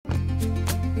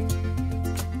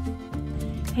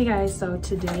Hey guys, so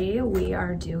today we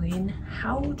are doing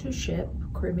how to ship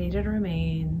cremated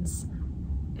remains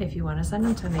if you want to send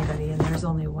them to anybody, and there's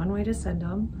only one way to send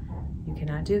them. You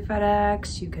cannot do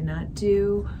FedEx, you cannot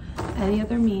do any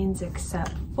other means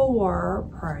except for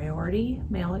Priority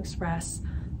Mail Express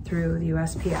through the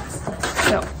USPS.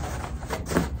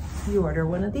 So you order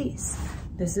one of these.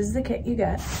 This is the kit you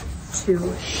get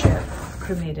to ship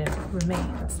cremated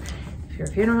remains. If you're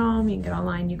a funeral home, you can get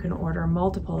online, you can order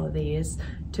multiple of these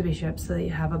to be shipped so that you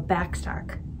have a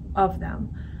backstock of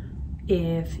them.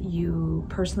 If you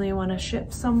personally want to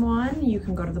ship someone, you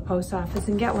can go to the post office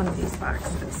and get one of these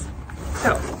boxes.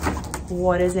 So,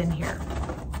 what is in here?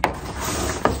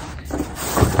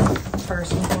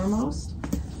 First and foremost,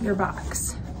 your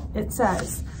box. It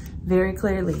says very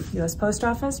clearly, U.S. Post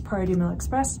Office, Priority Mail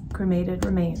Express, cremated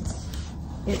remains.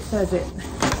 It says it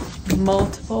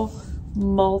multiple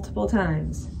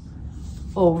times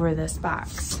over this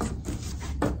box.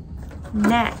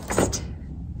 Next,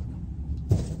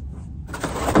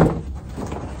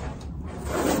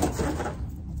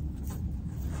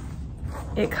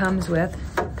 it comes with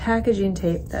packaging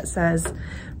tape that says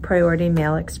Priority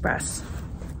Mail Express.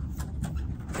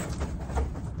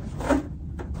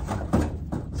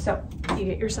 So you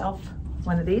get yourself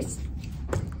one of these,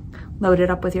 load it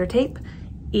up with your tape.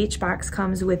 Each box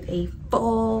comes with a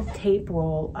full tape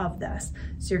roll of this.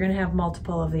 So you're gonna have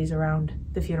multiple of these around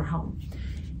the funeral home.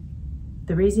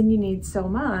 The reason you need so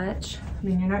much, I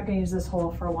mean, you're not gonna use this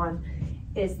whole for one,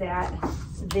 is that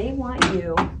they want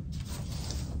you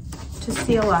to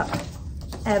seal up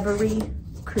every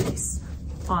crease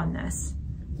on this.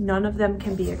 None of them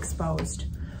can be exposed.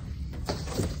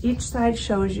 Each side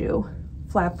shows you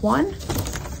flap 1,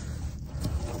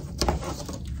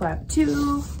 flap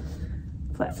 2,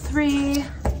 flap 3,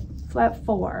 flap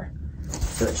 4.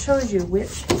 So it shows you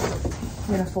which,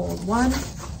 you're gonna fold 1 in,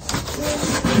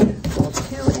 fold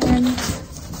 2 in,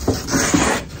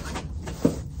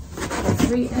 fold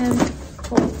 3 in,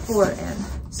 fold 4 in.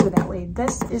 So that way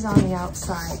this is on the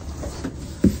outside.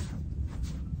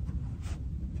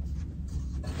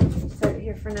 Set it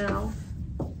here for now.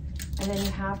 And then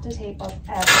you have to tape up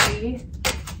every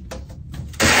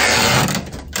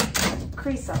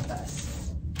crease of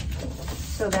this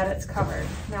so that it's covered.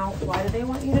 Now, why do they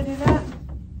want you to do that?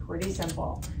 Pretty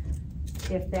simple.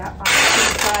 If that box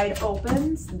inside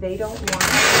opens, they don't want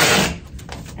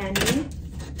any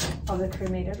of the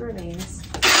cremated remains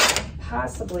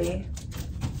possibly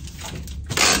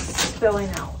spilling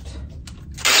out.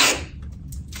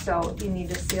 So you need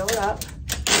to seal it up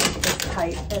as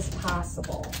tight as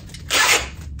possible.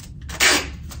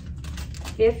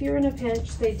 If you're in a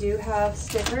pinch, they do have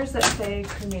stickers that say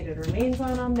cremated remains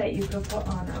on them that you can put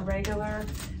on a regular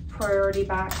priority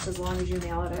box as long as you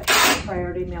mail it at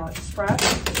Priority Mail Express.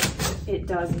 It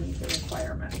does meet the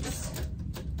requirements.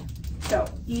 So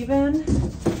even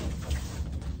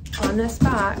on this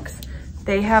box,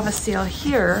 they have a seal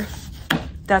here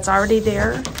that's already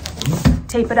there.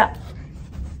 Tape it up.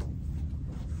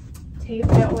 Tape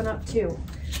that one up too.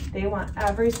 They want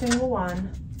every single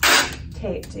one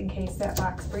taped in case that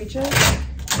box breaches.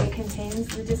 It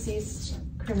contains the deceased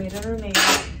cremated remains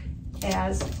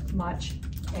as much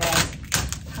as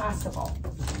possible.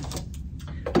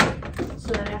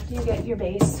 So then after you get your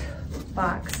base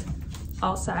box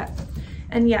all set,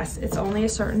 and yes, it's only a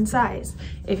certain size.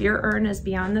 If your urn is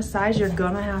beyond this size, you're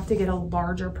gonna have to get a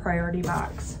larger priority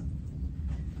box.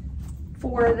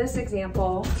 For this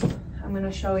example, I'm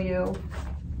gonna show you,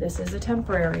 this is a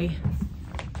temporary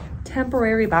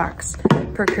box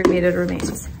for cremated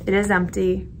remains. It is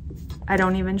empty. I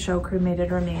don't even show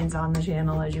cremated remains on the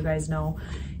channel, as you guys know,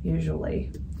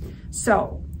 usually.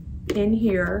 So in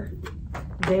here,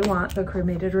 they want the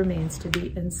cremated remains to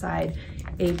be inside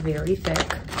a very thick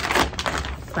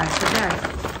plastic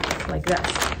bag, like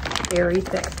this, very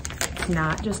thick. It's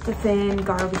not just a thin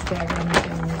garbage bag or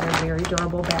anything. These are very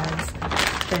durable bags.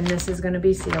 Then this is gonna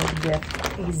be sealed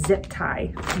with a zip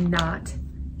tie, not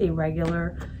a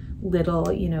regular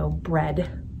little, you know, bread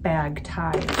bag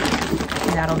tie.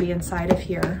 And that'll be inside of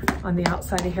here. On the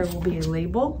outside of here will be a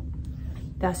label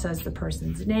that says the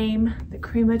person's name, the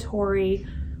crematory,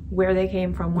 where they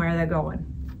came from, where they're going.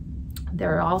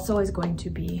 There also is going to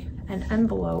be an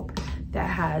envelope that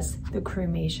has the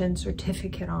cremation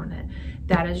certificate on it.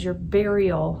 That is your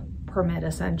burial permit,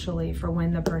 essentially, for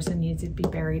when the person needs to be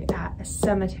buried at a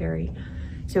cemetery.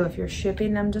 So if you're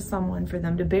shipping them to someone for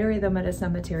them to bury them at a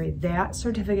cemetery, that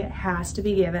certificate has to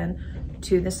be given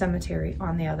to the cemetery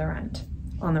on the other end,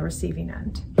 on the receiving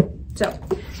end. So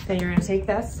then you're gonna take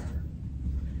this,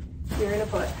 you're gonna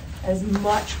put as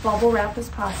much bubble wrap as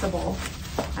possible.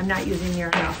 I'm not using near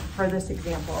enough for this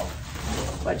example.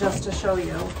 but just to show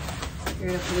you, you're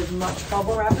gonna put as much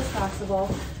bubble wrap as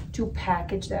possible to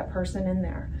package that person in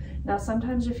there. Now,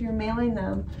 sometimes if you're mailing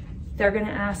them, they're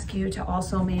gonna ask you to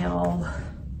also mail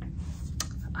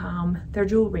their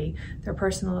jewelry, their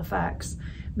personal effects,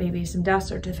 maybe some death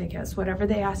certificates, whatever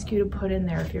they ask you to put in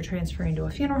there. If you're transferring to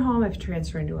a funeral home, if you're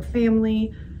transferring to a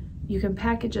family, you can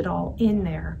package it all in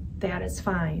there. That is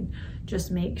fine.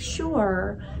 Just make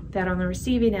sure that on the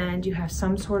receiving end, you have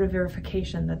some sort of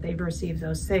verification that they've received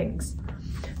those things.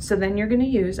 So then you're gonna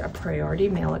use a Priority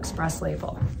Mail Express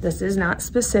label. This is not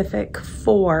specific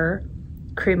for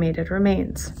cremated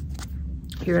remains.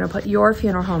 You're gonna put your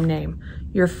funeral home name,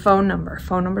 your phone number.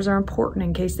 Phone numbers are important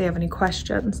in case they have any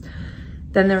questions.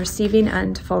 Then the receiving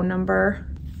end phone number,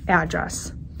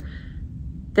 address.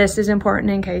 This is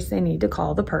important in case they need to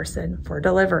call the person for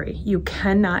delivery. You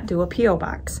cannot do a P.O.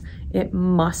 box. It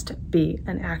must be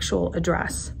an actual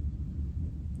address.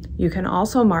 You can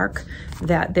also mark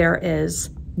that there is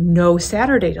no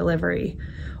Saturday delivery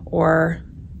or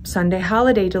Sunday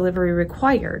holiday delivery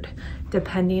required,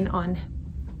 depending on,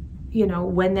 you know,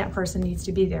 when that person needs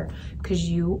to be there, because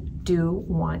you do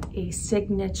want a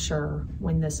signature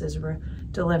when this is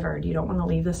delivered. You don't want to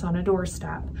leave this on a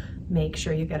doorstep. Make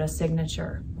sure you get a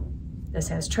signature. This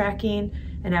has tracking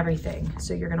and everything.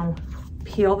 So you're gonna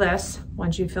peel this.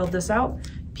 Once you filled this out,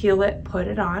 peel it, put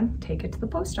it on, take it to the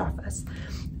post office.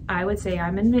 I would say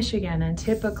I'm in Michigan, and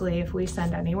typically if we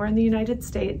send anywhere in the United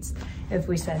States, if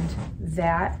we send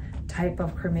that type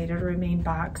of cremated remain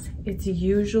box, it's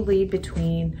usually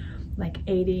between like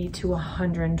 $80 to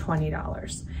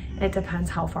 $120. It depends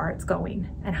how far it's going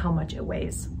and how much it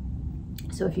weighs.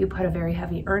 So if you put a very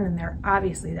heavy urn in there,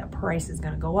 obviously that price is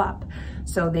gonna go up.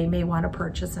 So they may wanna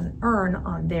purchase an urn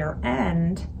on their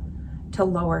end to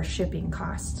lower shipping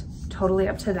costs. Totally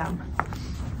up to them.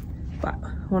 But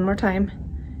one more time,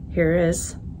 here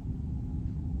is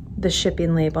the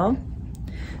shipping label.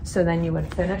 So then you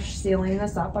would finish sealing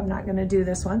this up. I'm not gonna do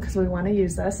this one because we wanna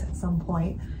use this at some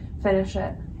point. Finish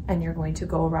it, and you're going to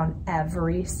go around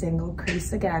every single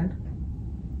crease again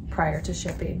prior to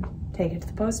shipping. Take it to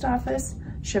the post office,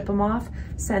 ship them off,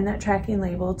 send that tracking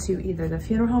label to either the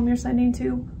funeral home you're sending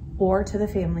to or to the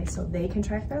family so they can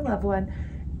track their loved one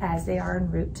as they are en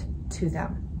route to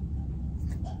them.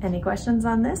 Any questions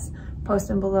on this? Post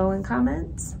them below in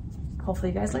comments.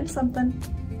 Hopefully you guys learned something.